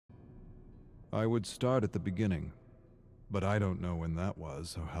I would start at the beginning, but I don't know when that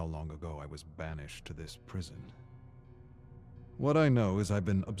was or how long ago I was banished to this prison. What I know is I've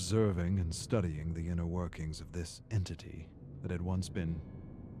been observing and studying the inner workings of this entity that had once been,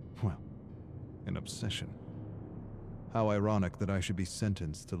 well, an obsession. How ironic that I should be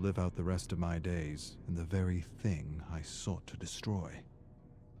sentenced to live out the rest of my days in the very thing I sought to destroy.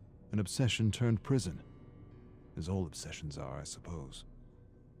 An obsession turned prison, as all obsessions are, I suppose.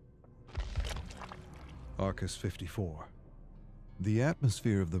 Arcus 54. The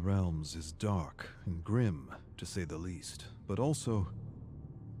atmosphere of the realms is dark and grim, to say the least, but also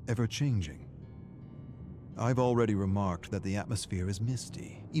ever-changing. I've already remarked that the atmosphere is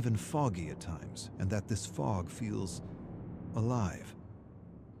misty, even foggy at times, and that this fog feels alive.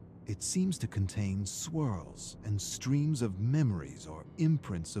 It seems to contain swirls and streams of memories or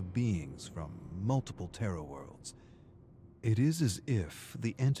imprints of beings from multiple Terra worlds. It is as if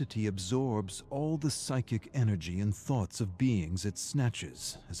the entity absorbs all the psychic energy and thoughts of beings it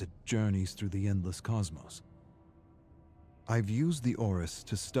snatches as it journeys through the endless cosmos. I've used the Oris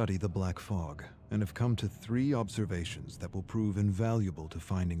to study the black fog and have come to 3 observations that will prove invaluable to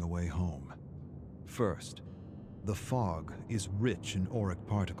finding a way home. First, the fog is rich in auric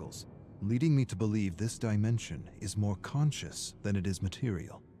particles, leading me to believe this dimension is more conscious than it is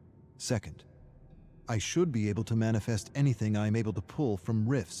material. Second, I should be able to manifest anything I am able to pull from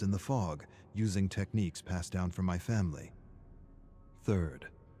rifts in the fog, using techniques passed down from my family. Third,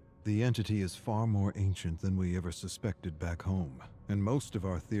 the entity is far more ancient than we ever suspected back home, and most of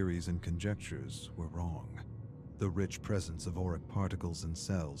our theories and conjectures were wrong. The rich presence of auric particles and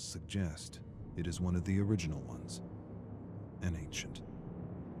cells suggest it is one of the original ones, an ancient.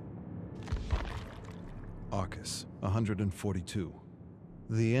 Arcus 142.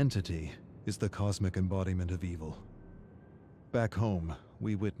 The entity is the cosmic embodiment of evil. Back home,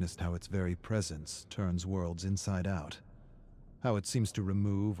 we witnessed how its very presence turns worlds inside out, how it seems to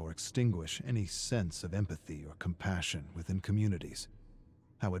remove or extinguish any sense of empathy or compassion within communities,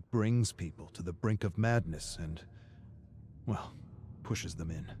 how it brings people to the brink of madness and, well, pushes them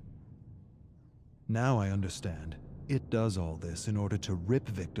in. Now I understand. It does all this in order to rip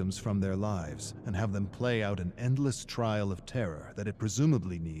victims from their lives and have them play out an endless trial of terror that it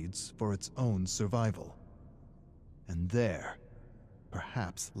presumably needs for its own survival. And there,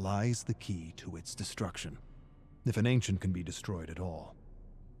 perhaps, lies the key to its destruction, if an ancient can be destroyed at all.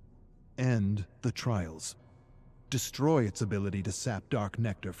 End the trials. Destroy its ability to sap dark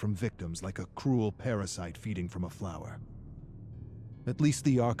nectar from victims like a cruel parasite feeding from a flower. At least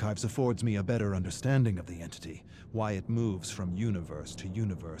the Archives affords me a better understanding of the entity, why it moves from universe to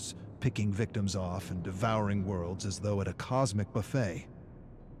universe, picking victims off and devouring worlds as though at a cosmic buffet.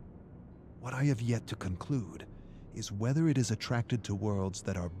 What I have yet to conclude is whether it is attracted to worlds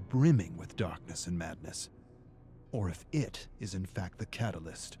that are brimming with darkness and madness, or if it is in fact the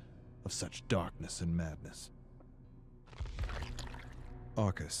catalyst of such darkness and madness.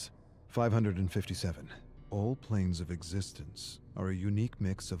 Arcus 557. All planes of existence are a unique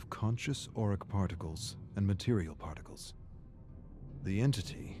mix of conscious auric particles and material particles. The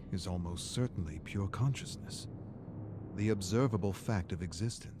entity is almost certainly pure consciousness. The observable fact of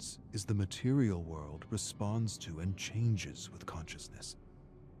existence is the material world responds to and changes with consciousness.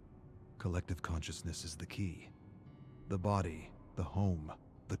 Collective consciousness is the key. The body, the home,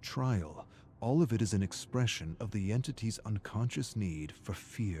 the trial, all of it is an expression of the entity's unconscious need for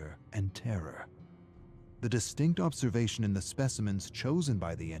fear and terror. The distinct observation in the specimens chosen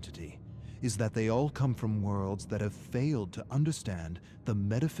by the entity is that they all come from worlds that have failed to understand the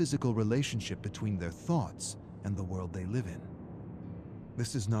metaphysical relationship between their thoughts and the world they live in.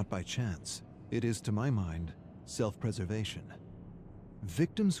 This is not by chance. It is, to my mind, self-preservation.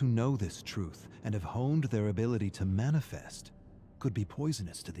 Victims who know this truth and have honed their ability to manifest could be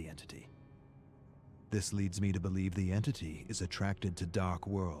poisonous to the entity. This leads me to believe the entity is attracted to dark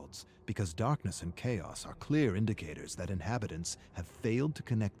worlds because darkness and chaos are clear indicators that inhabitants have failed to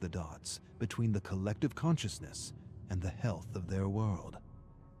connect the dots between the collective consciousness and the health of their world.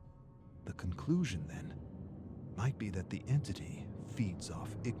 The conclusion, then, might be that the entity feeds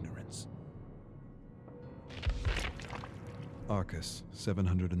off ignorance. Arcus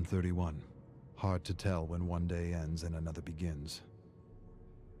 731. Hard to tell when one day ends and another begins.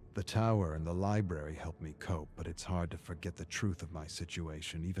 The tower and the library help me cope, but it's hard to forget the truth of my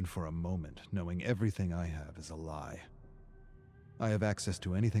situation, even for a moment, knowing everything I have is a lie. I have access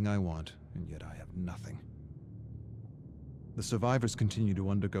to anything I want, and yet I have nothing. The survivors continue to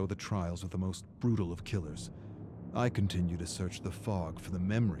undergo the trials of the most brutal of killers. I continue to search the fog for the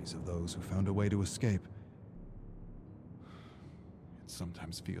memories of those who found a way to escape. It's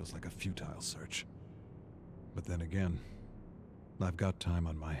sometimes feels like a futile search. But then again, I've got time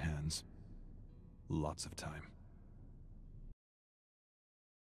on my hands. Lots of time.